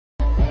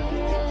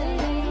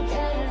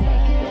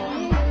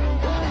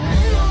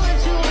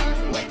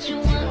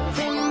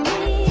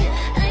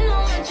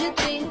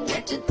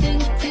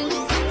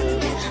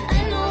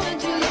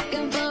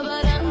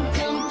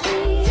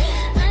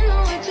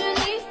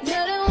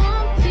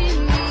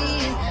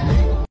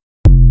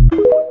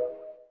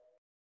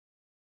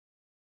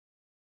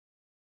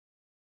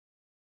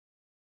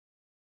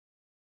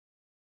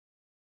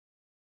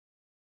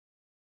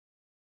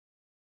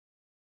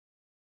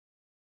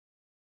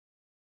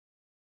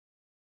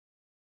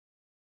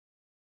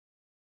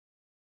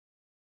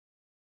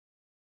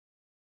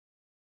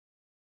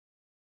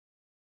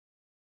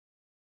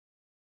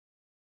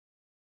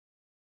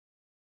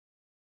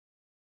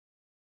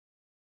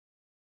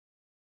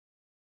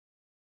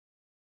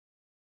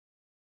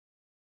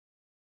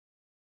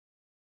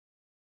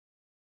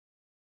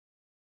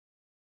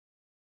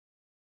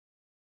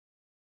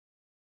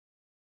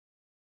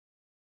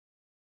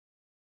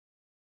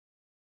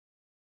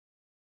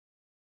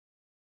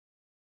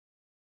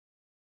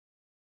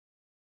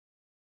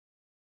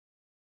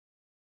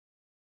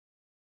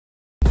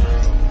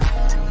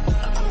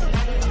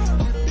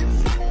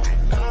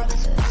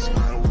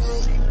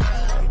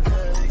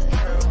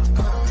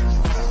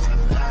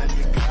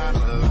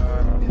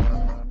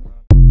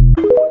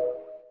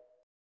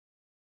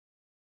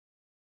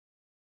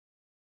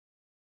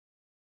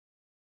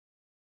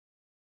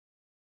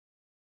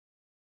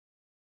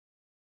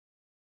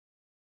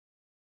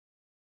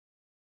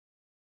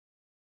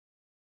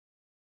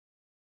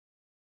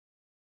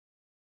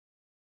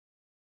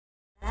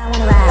Welcome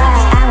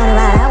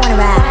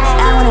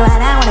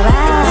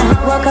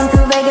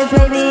to Vegas,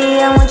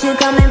 baby. I want you to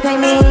come and pay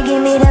me.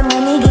 Give me the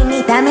money, give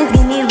me diamonds,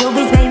 give me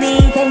rubies,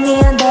 baby. Take me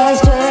on that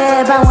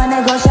trip. I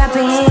wanna go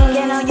shopping.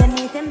 Get on your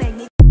knees and make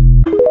me.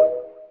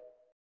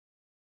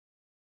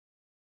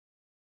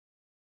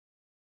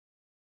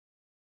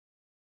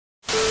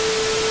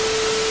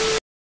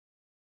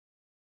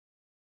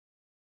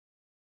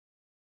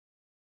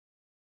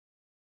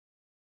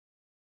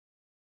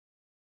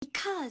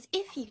 Because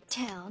if you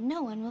tell,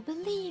 no one will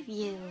believe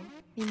you.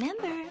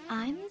 Remember,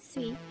 I'm the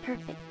sweet,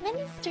 perfect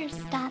minister's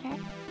daughter,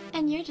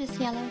 and you're just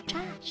yellow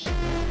trash.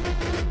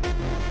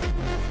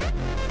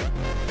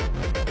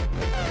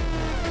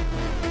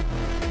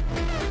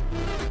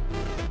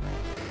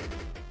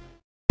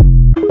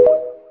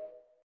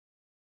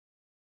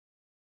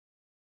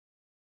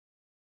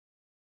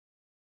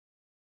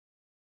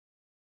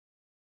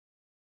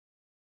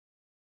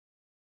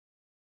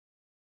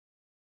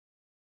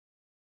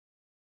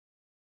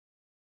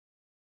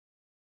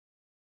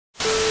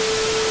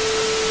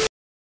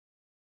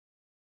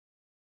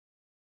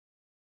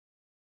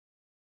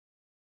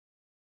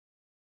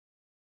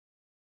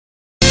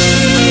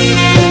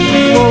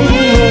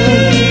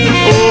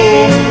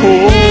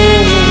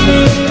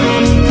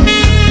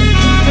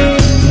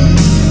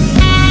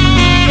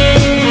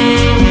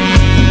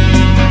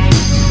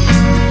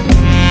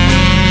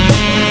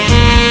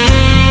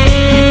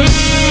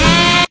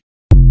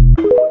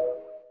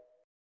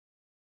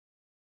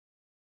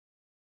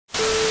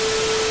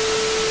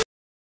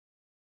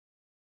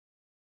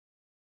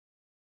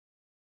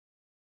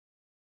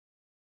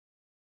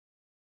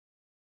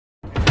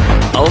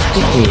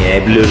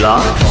 Ausdrücke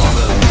blöla.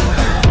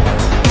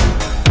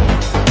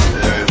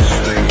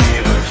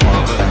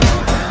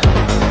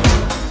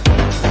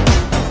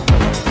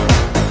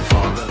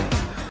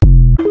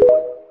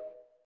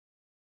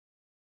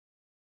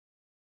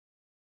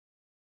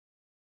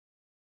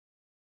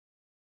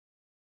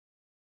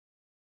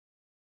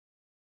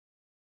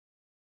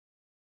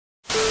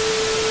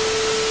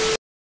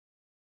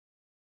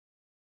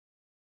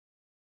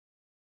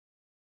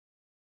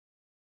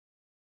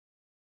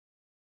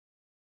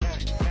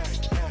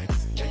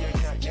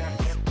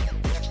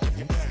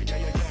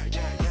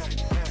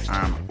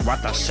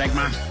 What the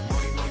Sigma?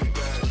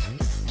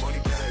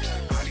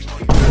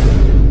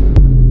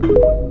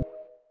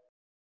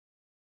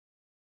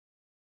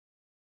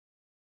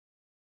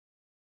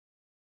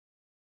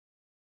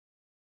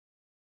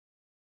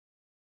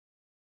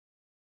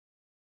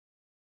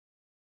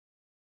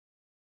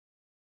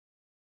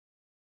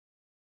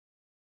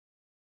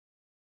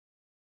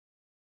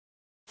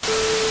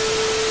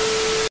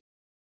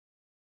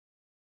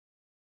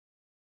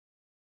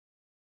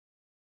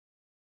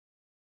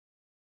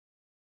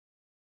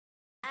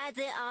 I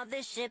did all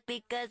this shit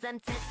because I'm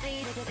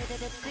tipsy, tipsy,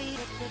 tipsy,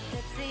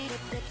 tipsy,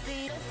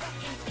 tipsy,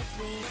 fucking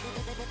tipsy,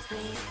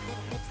 tipsy,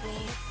 tipsy,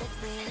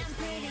 tipsy, I'm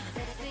pretty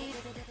tipsy.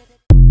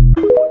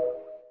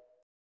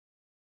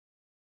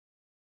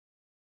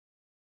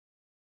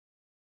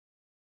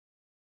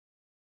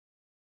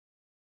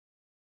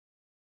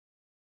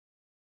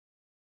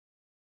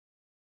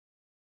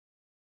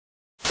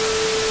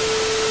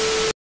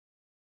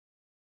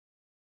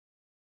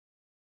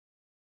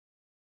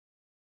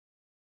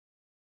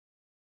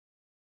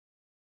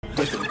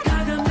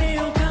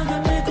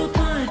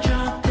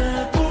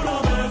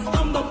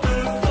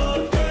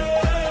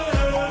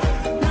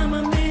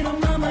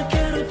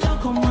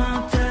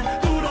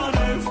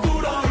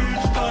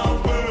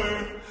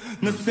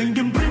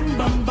 Singing brim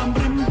bam bam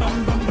brim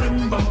bam bam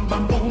brim bam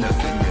bam boom.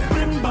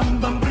 Brim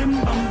bam bam brim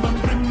bam bam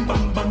brim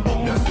bam bam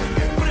boom.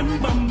 Brim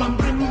bam bam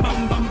brim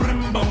bam bam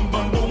brim bam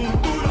bam boom.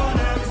 Tura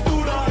next,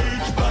 tura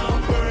each bam.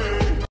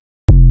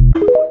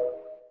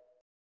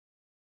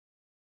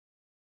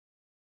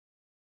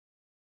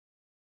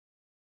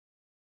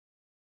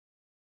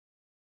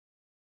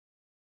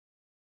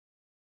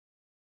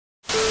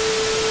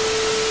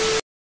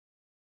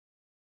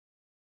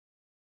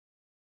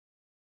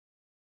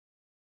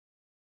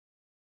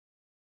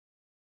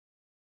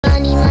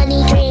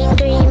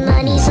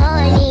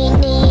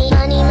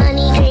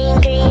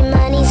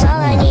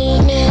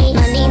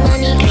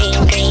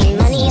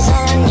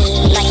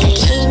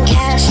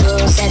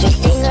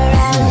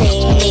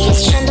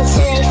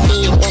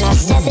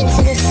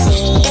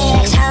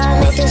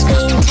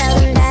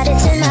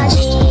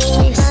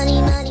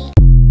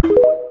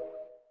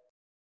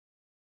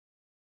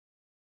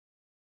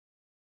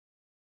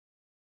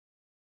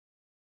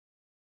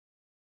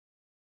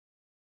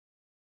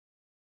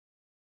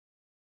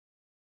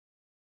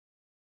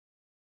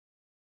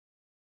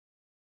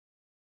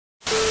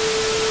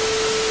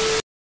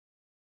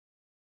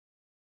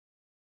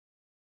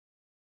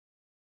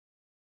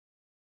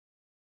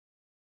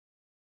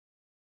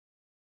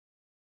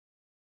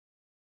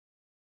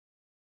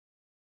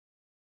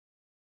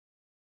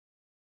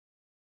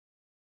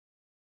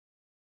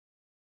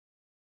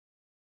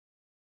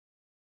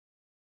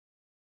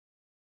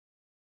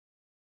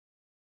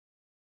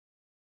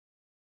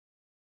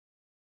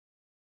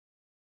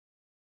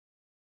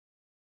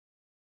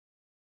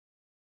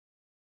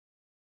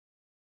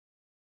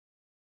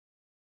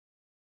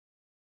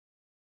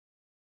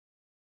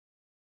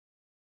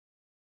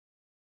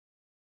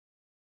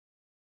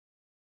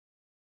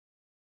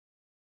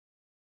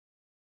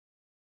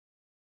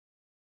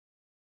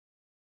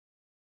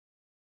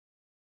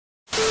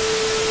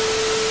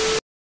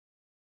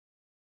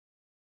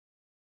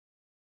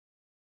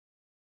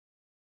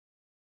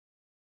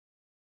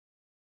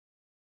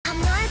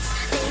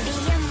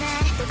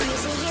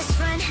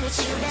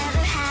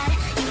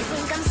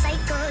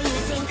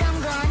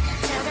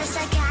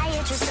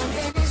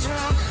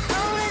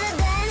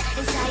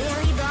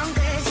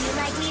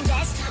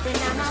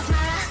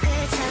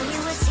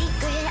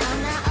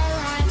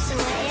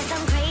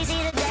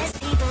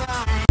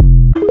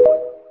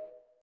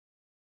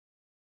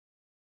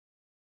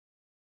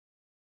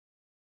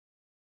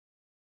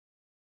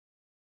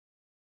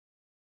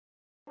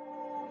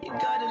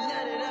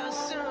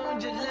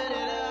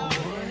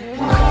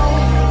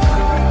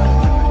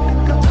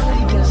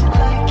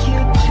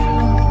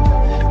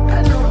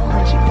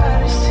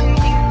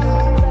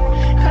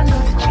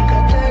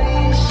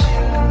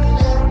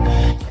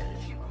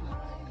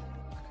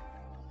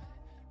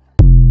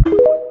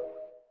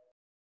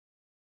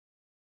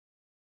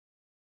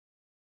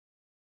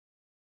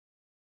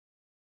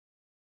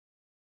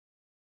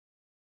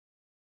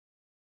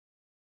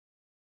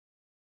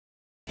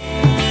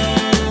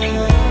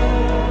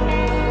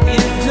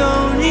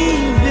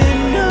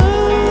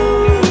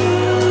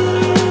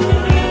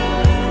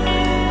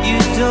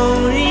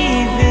 don't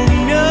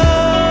even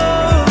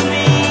know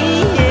me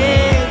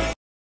yet.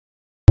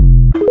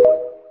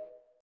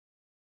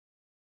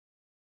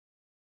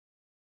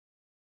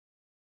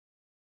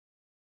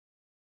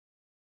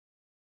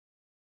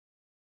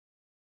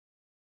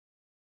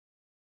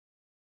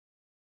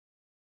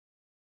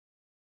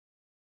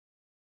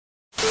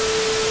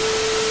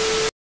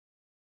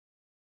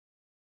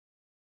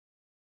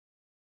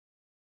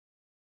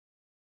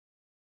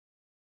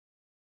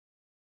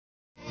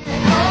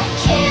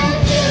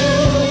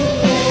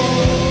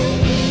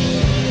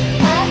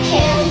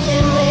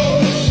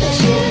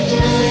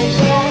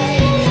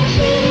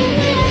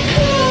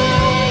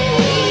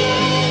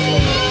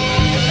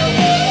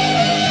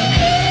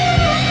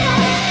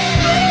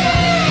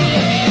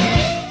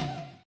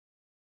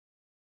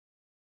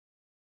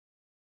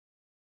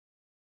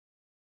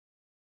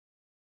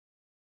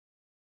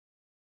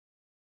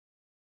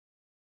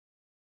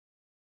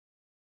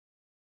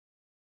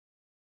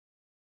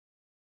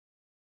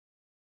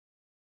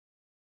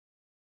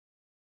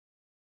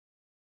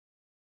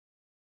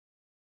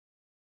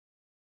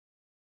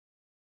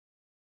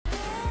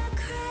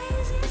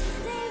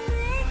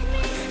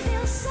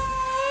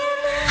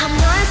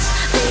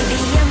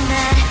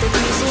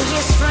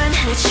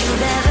 That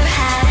you've ever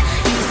had.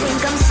 You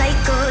think I'm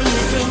psycho, you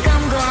think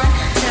I'm gone.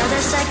 Tell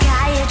the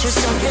psychiatrist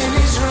something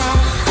is wrong.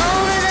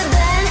 Over the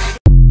bed.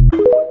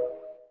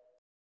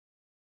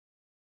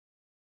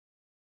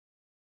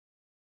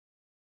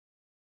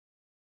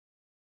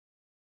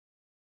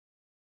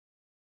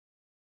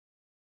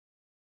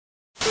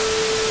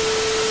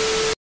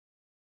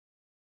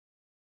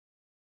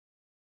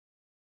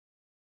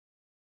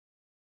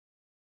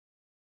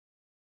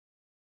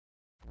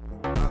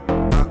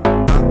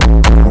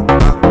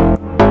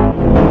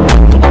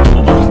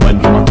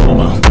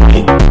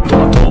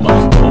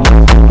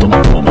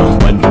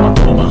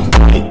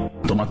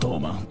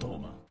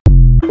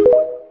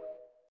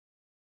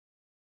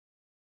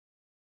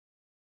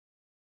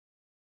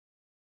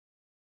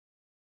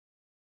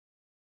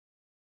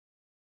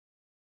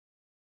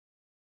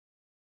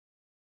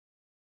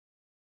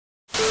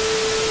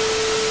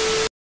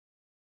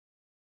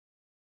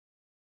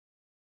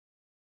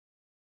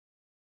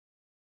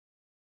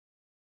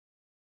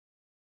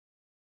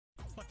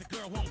 But the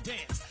girl won't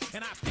dance,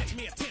 and I pitch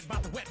me a tent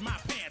about to wet my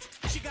pants.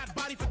 She got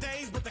body for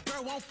days, but the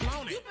girl won't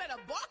flaunt it. You better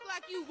bark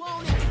like you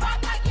want it.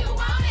 Bark like you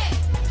want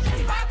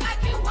it. Bark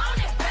like you want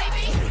it,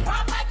 baby.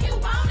 Bark like you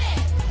want it.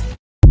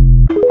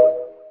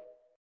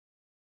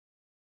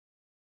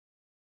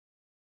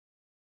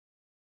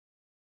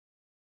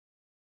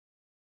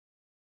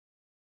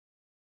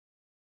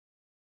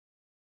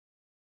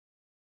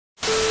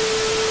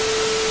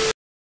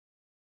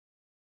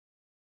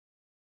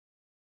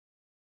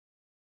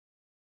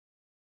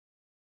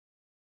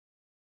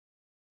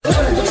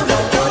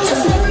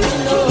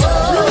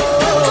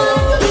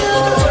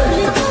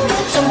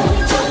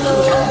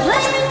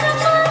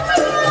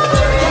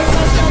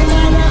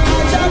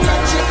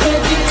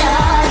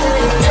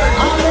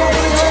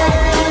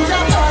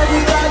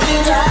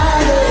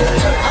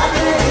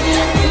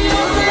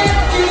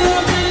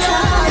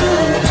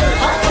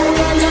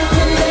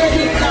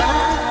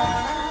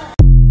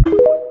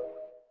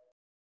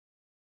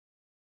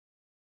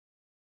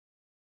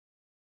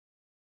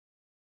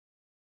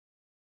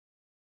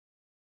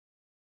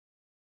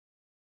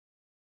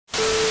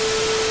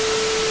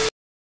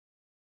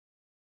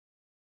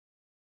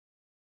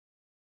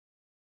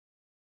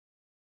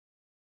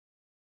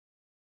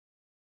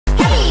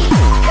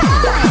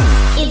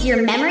 Is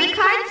your memory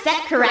card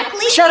set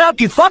correctly? Shut up,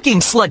 you fucking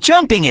slut.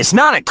 Jumping is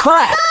not a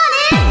class.